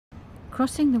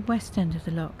Crossing the west end of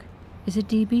the lock is a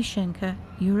DB Schenker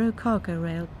Euro cargo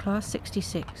rail Class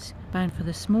 66 bound for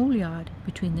the small yard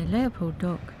between the Leopold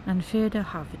Dock and Vierde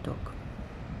Havendock.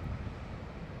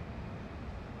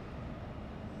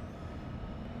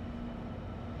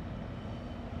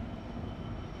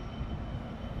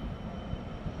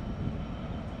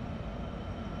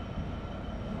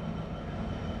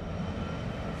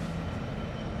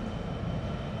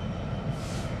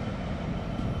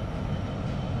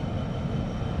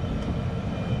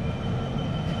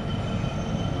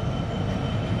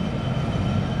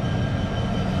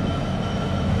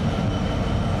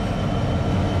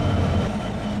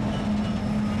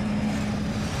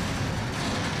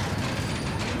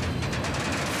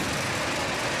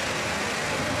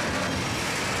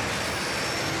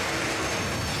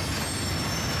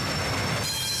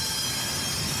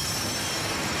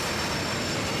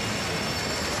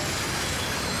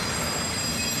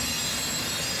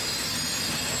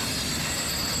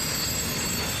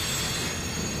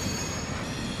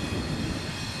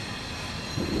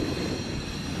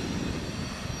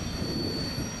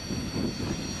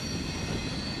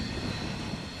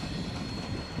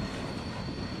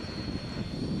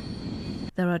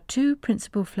 There are two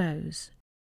principal flows,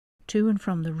 to and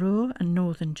from the Ruhr and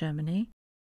northern Germany,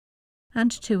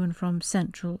 and to and from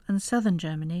central and southern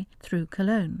Germany through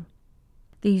Cologne.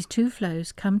 These two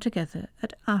flows come together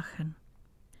at Aachen.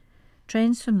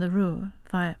 Trains from the Ruhr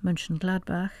via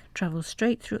Mönchengladbach travel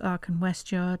straight through Aachen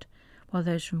West Yard, while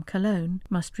those from Cologne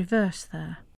must reverse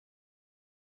there.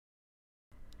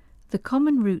 The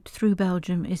common route through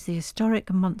Belgium is the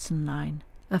historic Monson Line,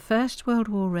 a First World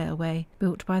War railway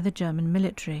built by the German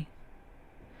military.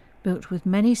 Built with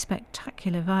many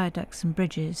spectacular viaducts and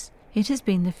bridges, it has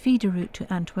been the feeder route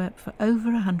to Antwerp for over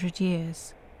 100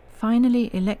 years. Finally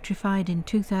electrified in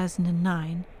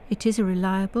 2009, it is a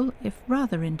reliable, if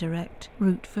rather indirect,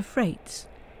 route for freights.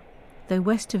 Though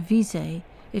west of Wiezen,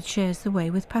 it shares the way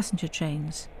with passenger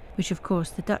trains, which of course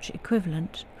the Dutch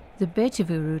equivalent, the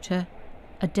Betuwe-route,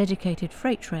 a dedicated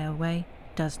freight railway,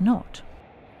 does not.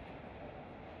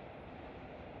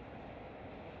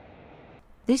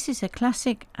 This is a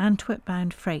classic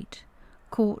Antwerp-bound freight,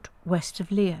 caught west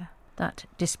of Lier, that,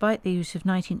 despite the use of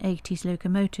 1980s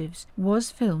locomotives,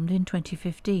 was filmed in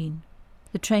 2015.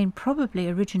 The train probably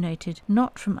originated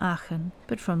not from Aachen,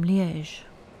 but from Liège.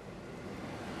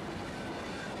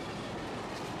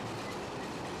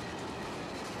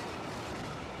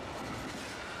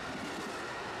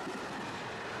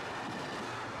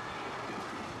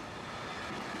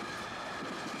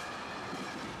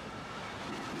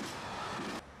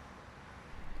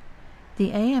 The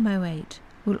AM08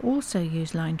 will also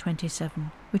use Line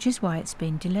 27, which is why it's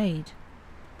been delayed.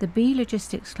 The B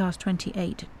Logistics Class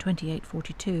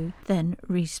 28-2842 then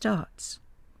restarts.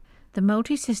 The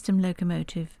multi-system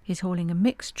locomotive is hauling a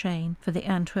mixed train for the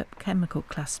Antwerp chemical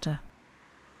cluster.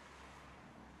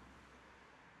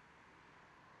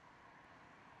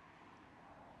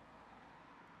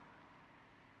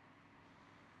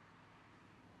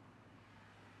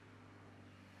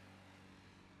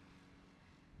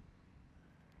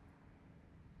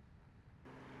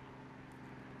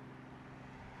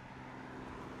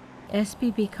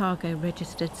 SBB cargo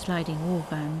registered sliding wall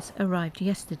vans arrived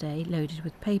yesterday loaded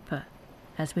with paper.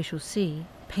 As we shall see,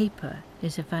 paper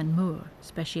is a Van Moer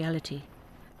speciality.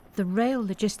 The rail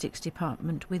logistics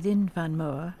department within Van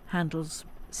Moer handles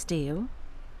steel,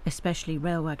 especially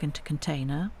rail wagon to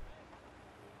container,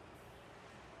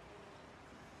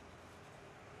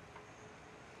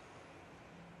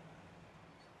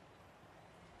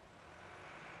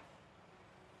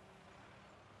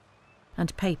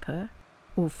 and paper,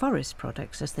 or forest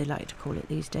products as they like to call it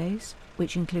these days,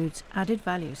 which includes added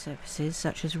value services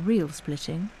such as reel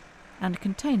splitting and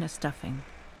container stuffing.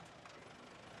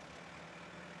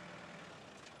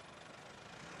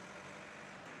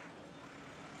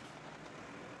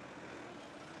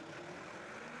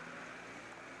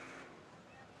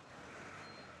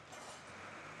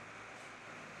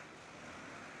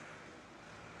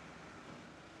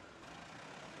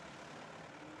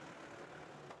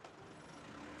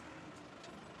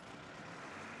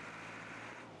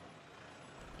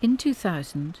 In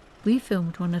 2000, we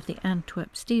filmed one of the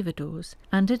Antwerp stevedores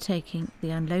undertaking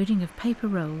the unloading of paper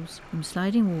rolls from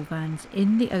sliding wall vans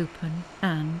in the open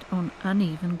and on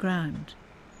uneven ground.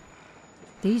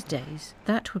 These days,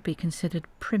 that would be considered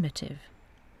primitive.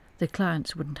 The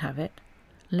clients wouldn't have it,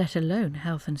 let alone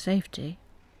health and safety.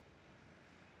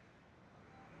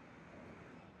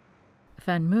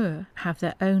 Van Moer have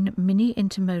their own mini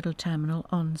intermodal terminal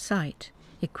on site,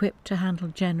 equipped to handle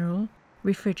general,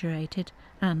 refrigerated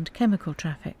and chemical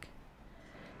traffic.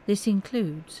 This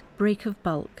includes break of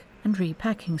bulk and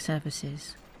repacking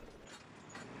services.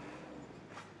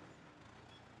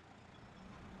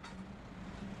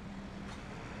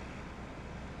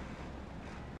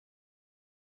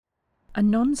 A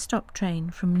non-stop train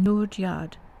from Noord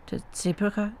Yard to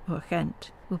Zeebrugge or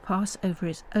Ghent will pass over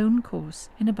its own course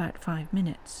in about 5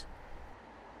 minutes.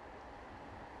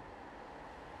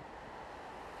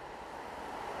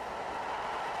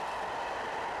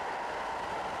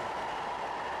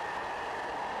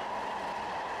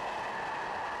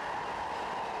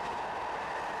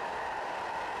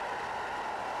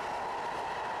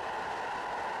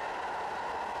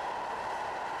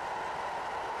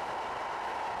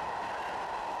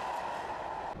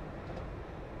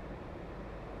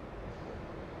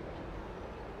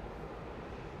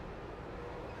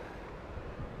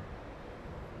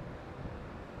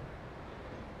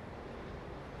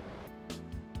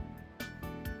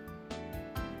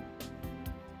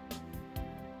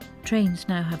 Trains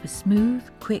now have a smooth,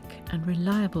 quick and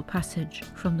reliable passage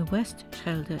from the West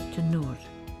Schelde to Noord.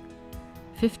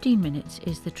 15 minutes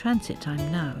is the transit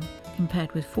time now,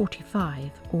 compared with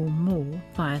 45 or more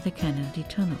via the Kennedy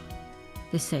Tunnel.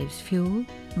 This saves fuel,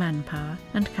 manpower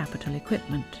and capital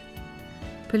equipment.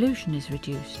 Pollution is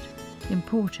reduced,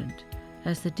 important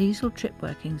as the diesel trip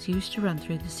workings used to run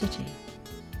through the city.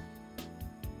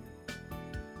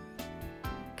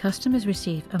 Customers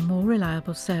receive a more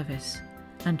reliable service,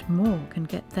 and more can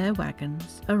get their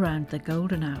wagons around the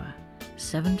golden hour,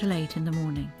 7 till 8 in the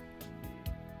morning.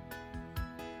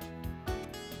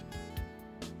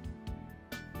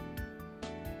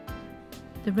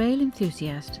 The rail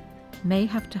enthusiast may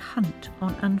have to hunt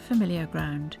on unfamiliar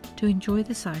ground to enjoy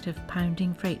the sight of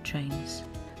pounding freight trains,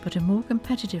 but a more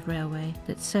competitive railway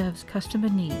that serves customer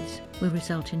needs will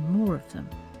result in more of them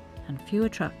and fewer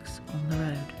trucks on the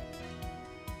road.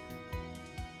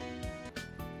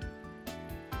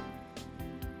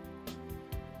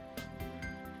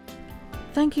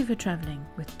 Thank you for travelling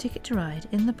with Ticket to Ride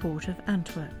in the port of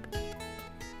Antwerp.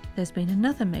 There's been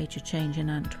another major change in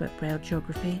Antwerp rail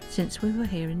geography since we were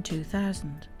here in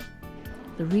 2000.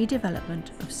 The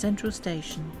redevelopment of Central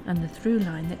Station and the through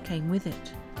line that came with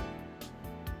it.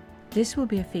 This will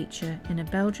be a feature in a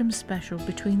Belgium special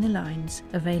Between the Lines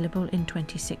available in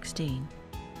 2016.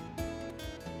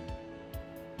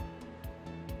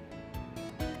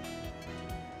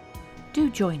 Do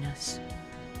join us.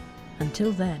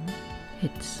 Until then,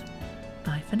 it's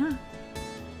bye for now.